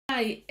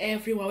Hi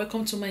everyone,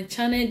 welcome to my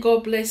channel.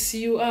 God bless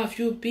you. How have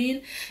you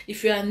been?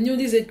 If you are new,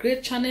 this is a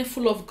great channel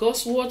full of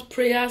God's word,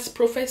 prayers,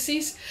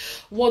 prophecies,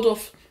 word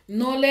of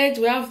knowledge.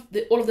 We have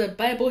all of the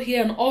Bible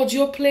here, an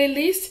audio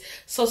playlist.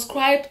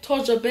 Subscribe,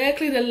 touch the bell,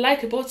 click the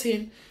like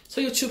button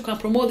so YouTube can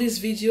promote this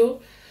video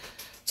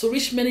to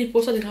reach many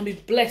people so they can be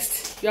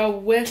blessed. You are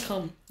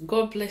welcome.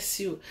 God bless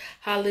you.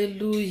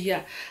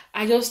 Hallelujah.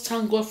 I just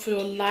thank God for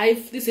your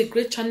life. This is a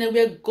great channel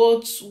where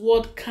God's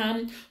word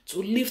comes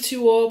to lift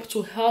you up,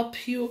 to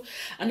help you.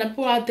 And the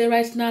people out there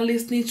right now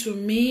listening to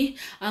me,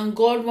 and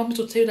God wants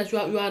me to tell you that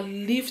you are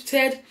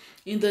lifted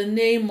in the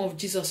name of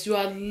Jesus. You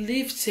are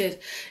lifted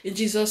in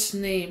Jesus'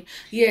 name.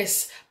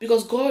 Yes,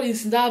 because God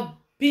is in that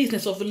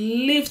business of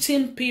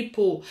lifting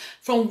people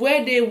from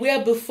where they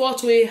were before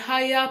to a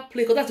higher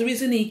place. Because that's the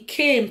reason He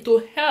came,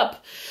 to help.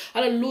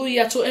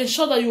 Hallelujah. To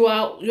ensure that you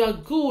are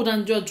good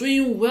and you are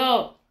doing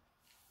well.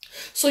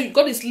 So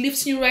God is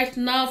lifting you right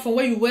now from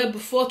where you were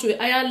before to a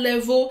higher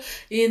level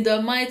in the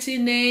mighty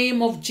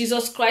name of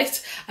Jesus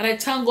Christ. And I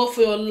thank God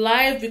for your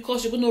life,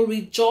 because you're going to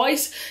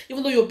rejoice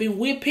even though you've been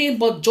weeping,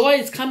 but joy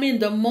is coming in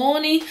the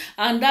morning,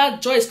 and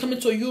that joy is coming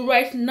to you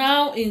right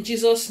now in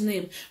Jesus'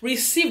 name.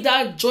 Receive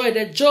that joy.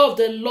 The joy of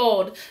the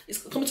Lord is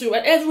coming to you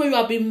right everywhere. You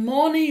have been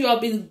mourning, you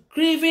have been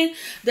grieving.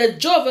 The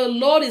joy of the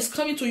Lord is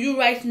coming to you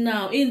right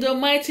now in the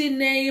mighty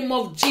name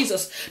of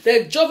Jesus.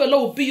 The joy of the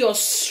Lord will be your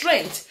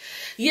strength.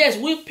 Yes,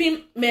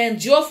 weeping may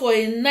endure for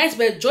a night,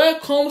 but joy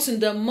comes in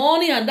the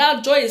morning, and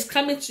that joy is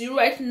coming to you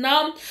right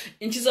now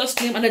in Jesus'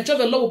 name. And the joy of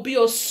the Lord will be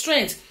your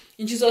strength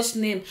in Jesus'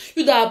 name.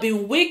 You that have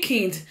been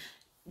weakened,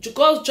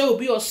 God's joy will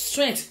be your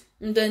strength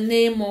in the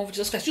name of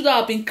Jesus Christ. You that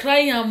have been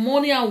crying and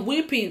mourning and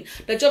weeping,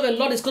 the joy of the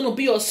Lord is going to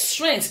be your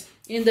strength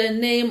in the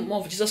name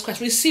of Jesus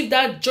Christ. Receive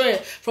that joy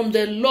from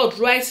the Lord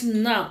right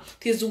now.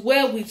 It is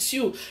well with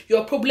you.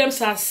 Your problems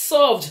are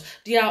solved.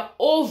 They are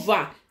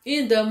over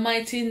in the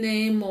mighty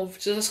name of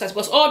Jesus Christ.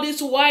 Because all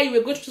this while you were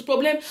going through this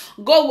problem,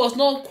 God was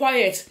not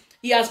quiet.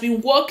 He has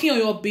been working on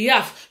your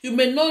behalf. You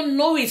may not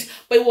know it,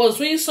 but He was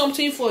doing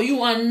something for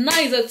you. And now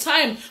is the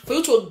time for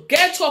you to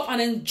get up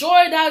and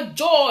enjoy that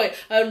joy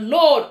the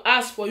Lord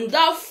has for you.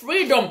 That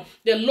freedom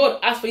the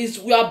Lord has for you.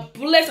 You are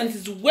blessed, and it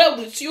is well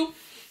with you.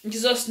 In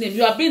Jesus' name,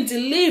 you are being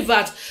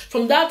delivered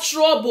from that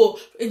trouble.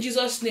 In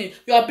Jesus' name,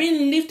 you are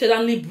being lifted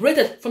and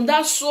liberated from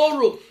that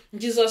sorrow. In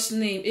Jesus'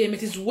 name, amen.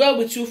 It is well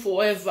with you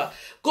forever.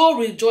 Go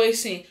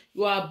rejoicing.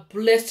 You are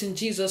blessed in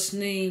Jesus'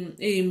 name,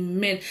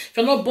 amen. If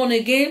you're not born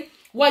again,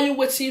 what are you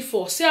waiting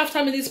for? Say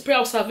after me this prayer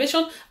of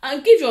salvation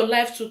and give your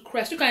life to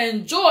Christ. You can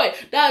enjoy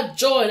that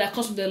joy that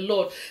comes from the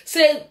Lord.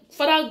 Say,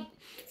 Father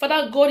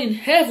God in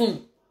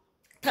heaven,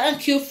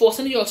 thank you for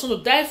sending your son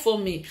to die for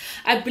me.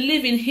 I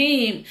believe in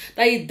Him,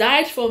 that He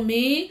died for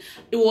me.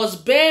 He was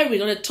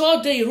buried. On the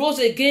third day, He rose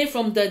again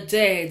from the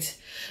dead.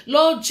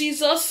 Lord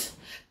Jesus,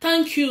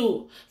 thank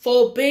you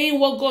for obeying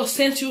what God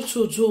sent you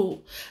to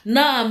do.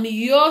 Now I'm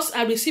yours.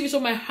 I receive it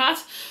from my heart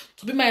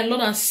to be my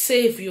Lord and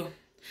Savior.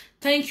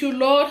 Thank you,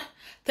 Lord.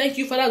 Thank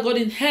you, Father God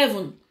in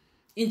heaven.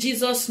 In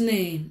Jesus'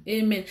 name,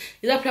 amen.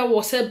 If that prayer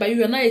was said by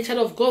you, are not a child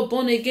of God,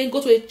 born again,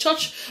 go to a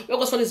church where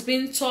God's word is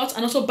being taught,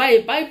 and also buy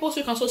a Bible so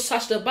you can also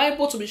search the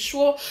Bible to be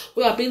sure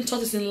what you are being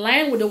taught is in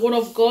line with the word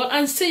of God.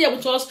 And stay here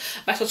with us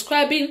by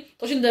subscribing,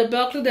 touching the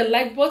bell, click the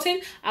like button.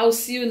 I will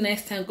see you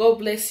next time. God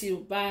bless you.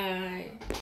 Bye.